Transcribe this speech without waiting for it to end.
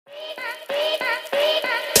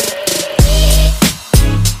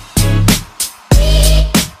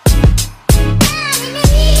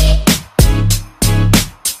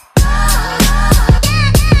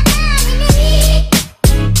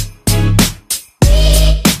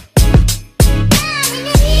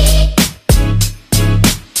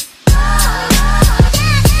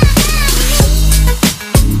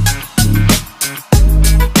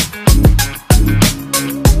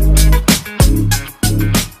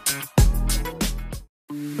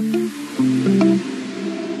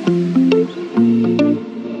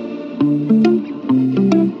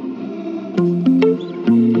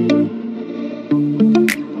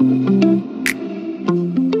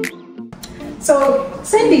So,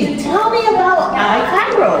 Cindy, tell me about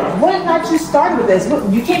iCryo. What got you started with this?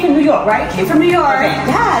 You came from New York, right? Came from New York. Okay.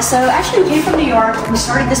 Yeah, so actually we came from New York. We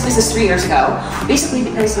started this business 3 years ago, basically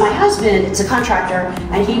because my husband is a contractor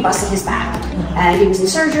and he busted his back. And he was in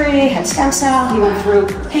surgery, had stem cell, he went through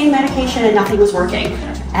pain medication and nothing was working.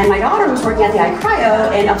 And my daughter was working at the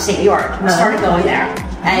iCryo in upstate New York. We started going there.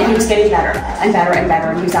 And he was getting better and better and better,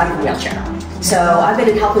 and he was out of a wheelchair. So I've been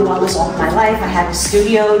in health and wellness all of my life. I had a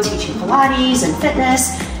studio teaching Pilates and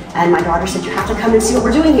fitness, and my daughter said, you have to come and see what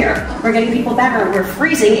we're doing here. We're getting people better. We're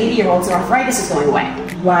freezing 80-year-olds, and arthritis is going away.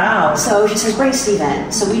 Wow. So she says, bring Steve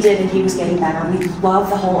in. So we did, and he was getting better. We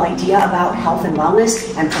love the whole idea about health and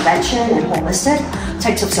wellness and prevention and holistic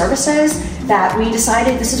types of services that we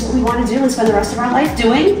decided this is what we want to do and spend the rest of our life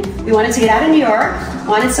doing. We wanted to get out of New York,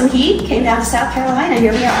 wanted some heat, came down to South Carolina, and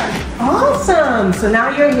here we are. Awesome. So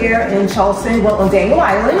now you're here in Charleston, well, on Daniel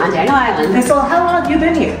Island. On Daniel Island. And so how long have you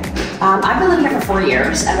been here? I've been living here for 4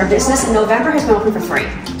 years, and our business in November has been open for 3.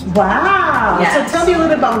 Wow. Yes. So tell me a little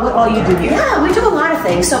bit about what all you do here. Yeah, we do a lot of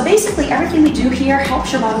things. So basically everything we do here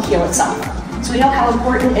helps your body heal itself. So we know how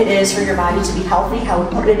important it is for your body to be healthy, how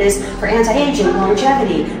important it is for anti-aging,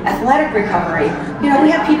 longevity, athletic recovery. You know,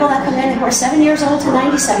 we have people that come in who are 7 years old to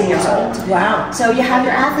 97 years old. Wow. So you have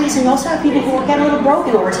your athletes, and you also have people who get a little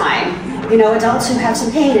broken over time. You know, adults who have some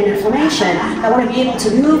pain and inflammation that want to be able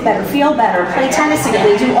to move better, feel better, play tennis again,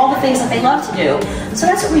 and do all the things that they love to do. So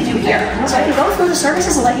that's what we do here. So I can go through the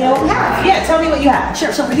services and let you know what we have. Yeah, tell me what you have.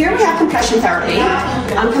 Sure, so here we have compression therapy.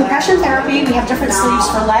 Compression therapy, we have different sleeves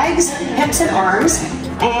for legs, hips, and arms.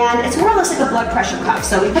 And it's more or less like a blood pressure cuff.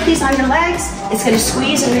 So we put these on your legs, it's going to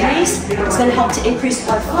squeeze and release, it's going to help to increase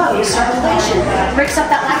blood flow, circulation, breaks up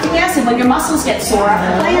that lactic acid when your muscles get sore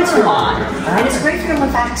after playing too long. And it's great for your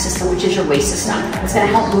lymphatic system, which is your waste system. It's going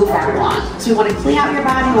to help move that along. So we want to clean out your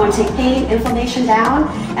body, we want to take pain, inflammation down,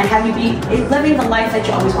 and have you be living the life that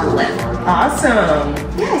you always want to live. Awesome.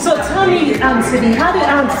 Yeah, so tell me, Cindy, how did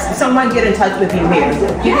someone get in touch with you here?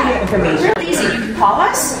 Give me your information. Really easy. You can call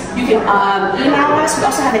us, you can email us. We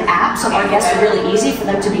also have an app, so our guests are really easy for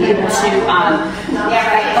them to be able to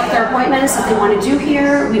book their appointments that they want to do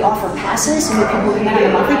here. We offer passes, so we have people who come in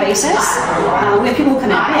on a monthly basis. We have people who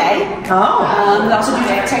come in every day. We also do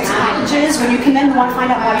different types of packages. When you come in, we want to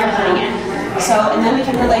find out why you're coming in. So, and then we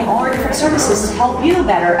can relate all our different services to help you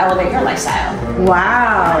better elevate your lifestyle.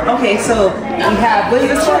 Wow. Okay, so we have, what is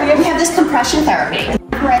this for? We have this compression therapy.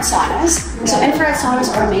 Infrared saunas. So infrared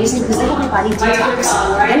saunas are amazing because they help your body detox.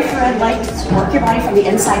 Infrared light work your body from the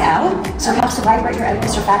inside out, so it helps to vibrate your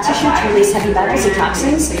endless or fat tissue to release heavy metals and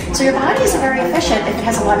toxins. So your body is very efficient if it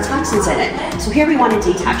has a lot of toxins in it. So here we want to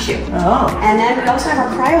detox you. And then we also have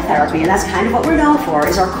our cryotherapy, and that's kind of what we're known for,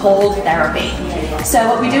 is our cold therapy. So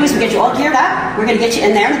what we do is we get you all geared up. We're going to get you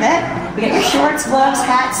in there in a bit. We get your shorts, gloves,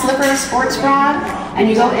 hat, slippers, sports bra, and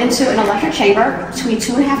you go into an electric chamber between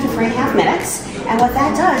 2.5 to 3.5 minutes. And what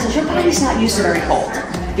that does is your body's not used to very cold.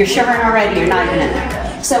 You're shivering already, you're not even in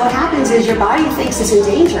there. So what happens is your body thinks it's in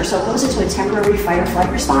danger, so it goes into a temporary fight or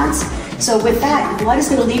flight response. So with that, blood is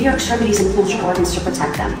going to leave your extremities and pull your organs to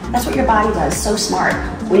protect them. That's what your body does, so smart.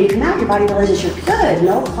 When you come out, your body realizes you're good,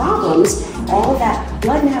 no problems. All of that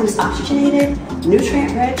blood now is oxygenated,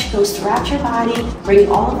 nutrient rich, goes throughout your body,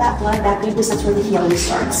 bringing all of that blood, that goodness, that's where the healing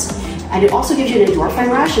starts. And it also gives you an endorphin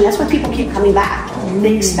rush, and that's why people keep coming back.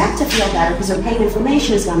 They expect to feel better because their pain,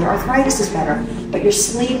 inflammation is gone, their arthritis is better, but you're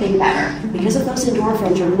sleeping better. Because of those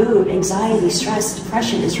endorphins, your mood, anxiety, stress,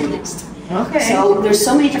 depression is released. Okay. So there's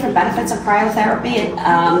so many different benefits of cryotherapy.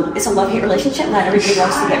 It's a love-hate relationship. Not everybody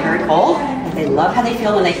loves to get very cold, but they love how they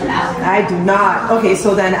feel when they come out. I do not. Okay,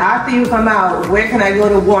 so then after you come out, where can I go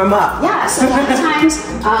to warm up? Yeah, so a lot of times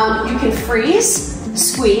you can freeze,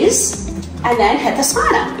 squeeze, and then hit the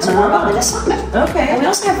sauna to warm up in the sauna. Okay. And we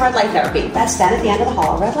also have red light therapy. That's down at the end of the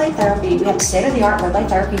hall. Red light therapy, we have a state-of-the-art red light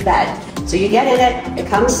therapy bed. So you get in it, it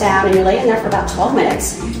comes down, and you lay in there for about 12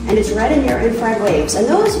 minutes, and it's red in your infrared waves. And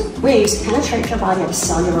those waves penetrate your body at a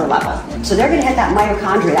cellular level. So they're going to hit that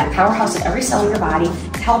mitochondria, that powerhouse of every cell in your body,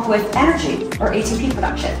 to help with energy or ATP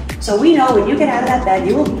production. So we know when you get out of that bed,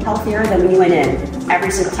 you will be healthier than when you went in every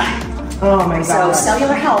single time. Oh my God. So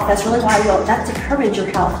cellular health, that's really why that determines your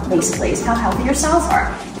health, basically, is how healthy your cells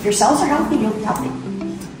are. If your cells are healthy, you'll be healthy.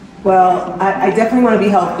 Well, I definitely want to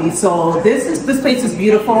be healthy. So this place is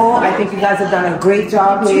beautiful. I think you guys have done a great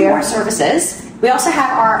job here. 2 more services. We also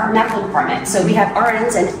have our medical department. So we have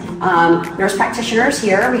RNs and nurse practitioners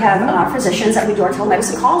here. We have physicians that we do our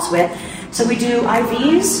telemedicine calls with. So we do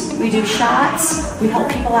IVs, we do shots, we help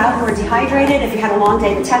people out who are dehydrated. If you had a long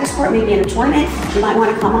day at the tennis court, maybe in a tournament, you might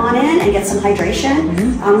want to come on in and get some hydration.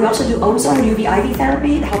 We also do Ozone UV IV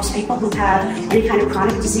therapy that helps people who have any kind of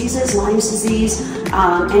chronic diseases, Lyme's disease,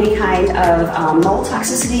 any kind of mold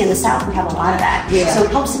toxicity. In the South, we have a lot of that. So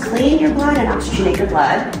it helps to clean your blood and oxygenate your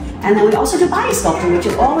blood. And then we also do body sculpting, which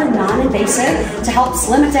is all in non-invasive to help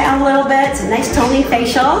slim it down a little bit, some nice toning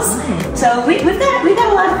facials. So we've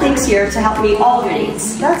got a lot of things here to help meet all of your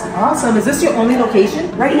needs. That's awesome. Is this your only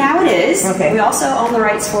location? Right now it is. Okay. We also own the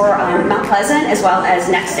rights for Mount Pleasant as well as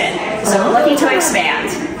Nexton. So we're looking to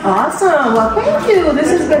expand. Awesome. Well, thank you.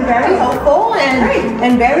 This has been very helpful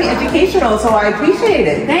and very educational, so I appreciate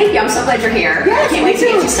it. Thank you. I'm so glad you're here. Yes, I can't wait to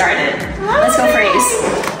get you started. Let's go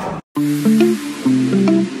freeze.